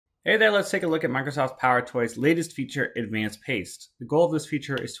Hey there, let's take a look at Microsoft PowerToys' latest feature, Advanced Paste. The goal of this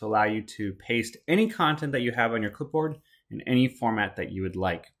feature is to allow you to paste any content that you have on your clipboard in any format that you would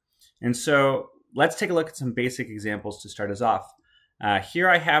like. And so let's take a look at some basic examples to start us off. Here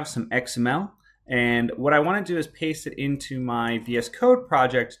I have some XML, and what I want to do is paste it into my VS Code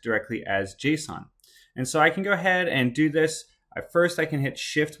project directly as JSON. And so I can go ahead and do this. First, I can hit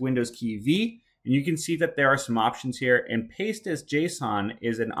Shift Windows key V, and you can see that there are some options here, and paste as JSON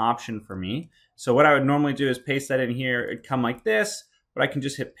is an option for me. So what I would normally do is paste that in here. It'd come like this, but I can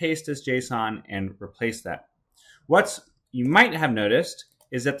just hit paste as JSON and replace that. What you might have noticed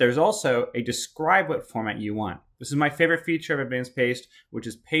is that there's also a describe what format you want. This is my favorite feature of Advanced Paste, which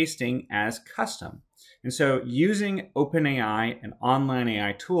is pasting as custom. And so using OpenAI and online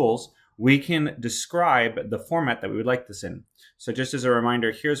AI tools, we can describe the format that we would like this in. So just as a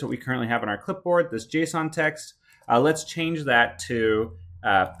reminder, here's what we currently have on our clipboard, this JSON text. Let's change that to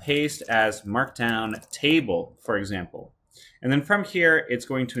paste as markdown table, for example. And then from here, it's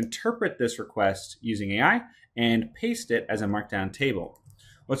going to interpret this request using AI and paste it as a markdown table.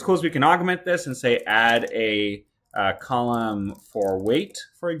 What's cool is we can augment this and say add a column for weight,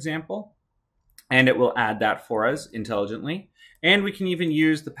 for example, and it will add that for us intelligently. And we can even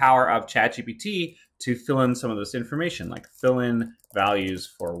use the power of ChatGPT to fill in some of this information, like fill in values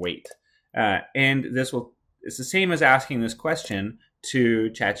for weight. And it's the same as asking this question to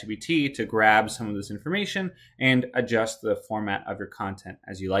ChatGPT to grab some of this information and adjust the format of your content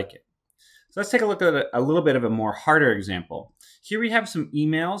as you like it. So let's take a look at a little bit of a more harder example. Here we have some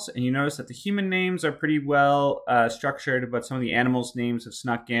emails, and you notice that the human names are pretty well structured, but some of the animals' names have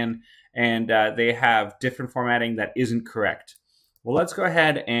snuck in, and they have different formatting that isn't correct. Well, let's go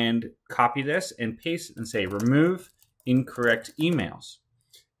ahead and copy this and paste it and say remove incorrect emails.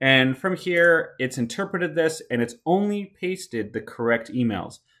 And from here, it's interpreted this and it's only pasted the correct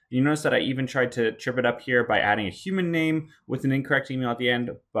emails. You notice that I even tried to trip it up here by adding a human name with an incorrect email at the end,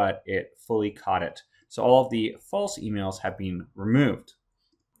 but it fully caught it. So all of the false emails have been removed.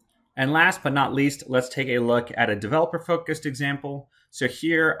 And last but not least, let's take a look at a developer-focused example. So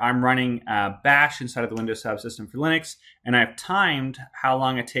here I'm running Bash inside of the Windows subsystem for Linux, and I've timed how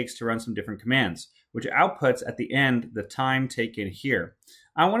long it takes to run some different commands, which outputs at the end the time taken here.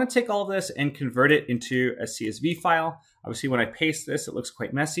 I want to take all of this and convert it into a CSV file. Obviously, when I paste this, it looks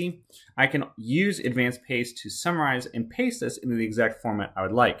quite messy. I can use Advanced Paste to summarize and paste this into the exact format I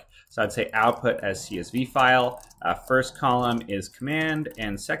would like. So I'd say output as CSV file. First column is command,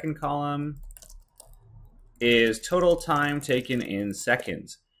 and second column is total time taken in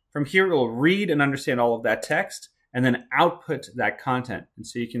seconds. From here, it will read and understand all of that text and then output that content. And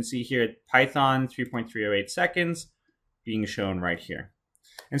so you can see here Python 3.308 seconds being shown right here.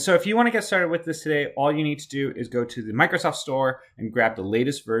 And so if you want to get started with this today, all you need to do is go to the Microsoft Store and grab the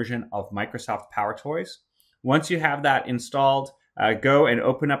latest version of Microsoft PowerToys. Once you have that installed, go and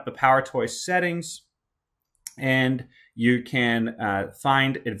open up the PowerToys settings, and you can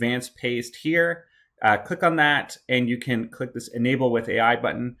find Advanced Paste here. Click on that, and you can click this Enable with AI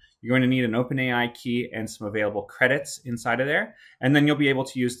button. You're going to need an OpenAI key and some available credits inside of there, and then you'll be able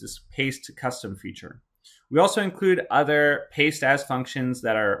to use this Paste Custom feature. We also include other paste as functions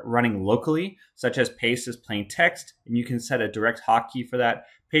that are running locally, such as paste as plain text, and you can set a direct hotkey for that,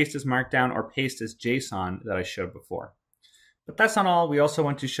 paste as markdown, or paste as JSON that I showed before. But that's not all. We also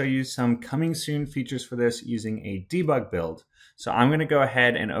want to show you some coming soon features for this using a debug build. So I'm going to go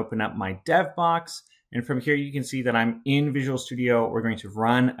ahead and open up my dev box. And from here, you can see that I'm in Visual Studio. We're going to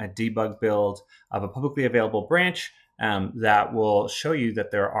run a debug build of a publicly available branch that will show you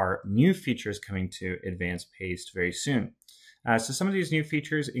that there are new features coming to Advanced Paste very soon. So some of these new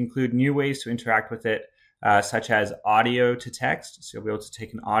features include new ways to interact with it, such as audio to text. So you'll be able to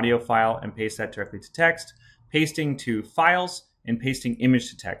take an audio file and paste that directly to text, pasting to files, and pasting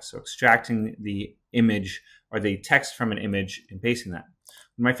image to text. So extracting the image or the text from an image and pasting that.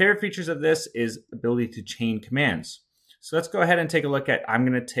 My favorite features of this is ability to chain commands. So let's go ahead and take a look at, I'm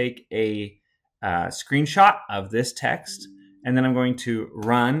going to take a screenshot of this text, and then I'm going to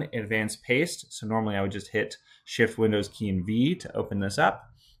run Advanced Paste. So normally I would just hit Shift Windows key and V to open this up.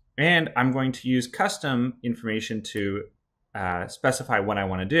 And I'm going to use custom information to specify what I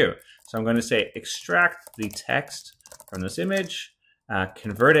want to do. So I'm going to say extract the text from this image,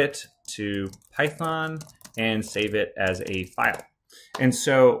 convert it to Python, and save it as a file. And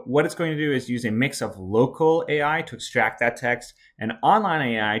so what it's going to do is use a mix of local AI to extract that text and online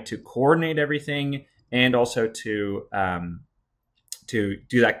AI to coordinate everything, and also to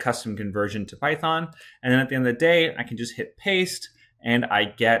do that custom conversion to Python. And then at the end of the day, I can just hit paste, and I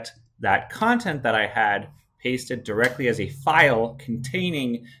get that content that I had pasted directly as a file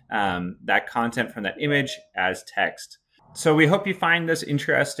containing that content from that image as text. So we hope you find this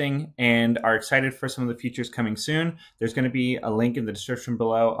interesting and are excited for some of the features coming soon. There's going to be a link in the description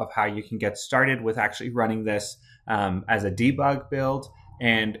below of how you can get started with actually running this as a debug build.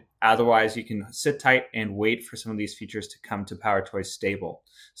 And otherwise, you can sit tight and wait for some of these features to come to PowerToys stable.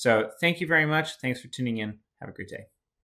 So thank you very much. Thanks for tuning in. Have a great day.